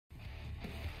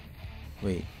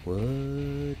Wait, what?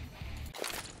 I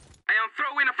am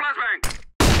throwing a flashbang!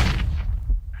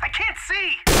 I can't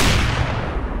see!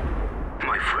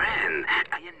 My friend,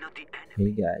 I am not the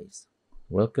enemy. Hey guys,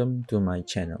 welcome to my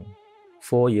channel.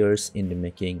 4 years in the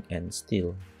making and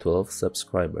still 12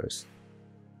 subscribers.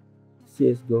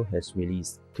 CSGO has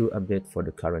released 2 updates for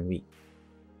the current week.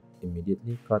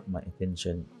 Immediately caught my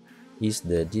attention is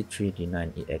the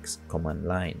D3D9EX command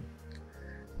line.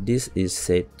 This is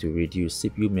said to reduce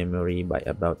CPU memory by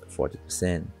about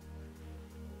 40%.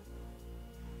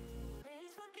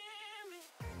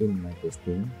 In my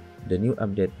testing, the new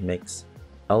update makes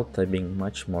alt-tabbing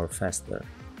much more faster.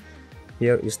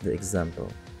 Here is the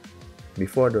example.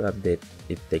 Before the update,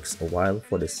 it takes a while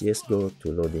for the CSGO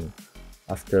to loading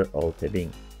after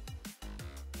alt-tabbing.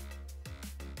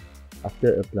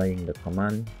 After applying the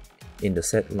command, in the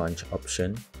set launch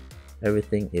option,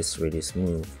 everything is really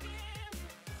smooth.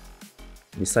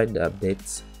 Besides the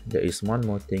updates, there is one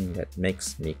more thing that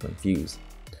makes me confused.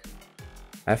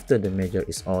 After the major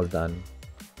is all done,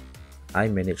 I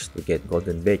managed to get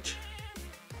golden badge.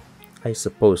 I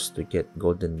supposed to get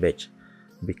golden badge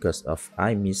because of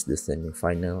I missed the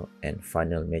semi-final and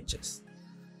final matches.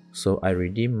 So I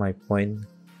redeemed my point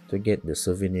to get the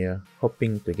souvenir,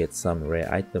 hoping to get some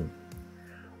rare item.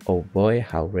 Oh boy,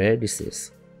 how rare this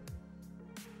is.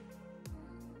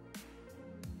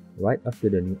 Right after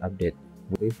the new update,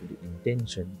 with the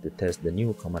intention to test the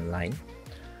new command line,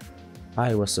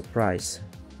 I was surprised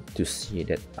to see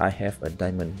that I have a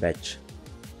diamond badge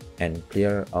and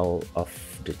clear all of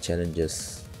the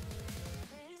challenges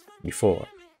before.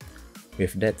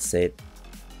 With that said,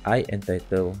 I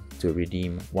entitled to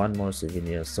redeem one more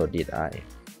souvenir, so did I.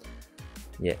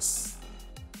 Yes,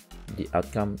 the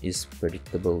outcome is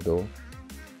predictable though,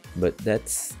 but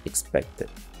that's expected.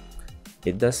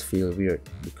 It does feel weird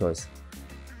because,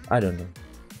 I don't know,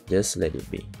 just let it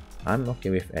be. I'm okay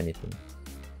with anything.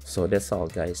 So that's all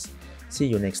guys. See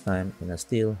you next time and I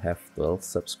still have 12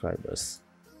 subscribers.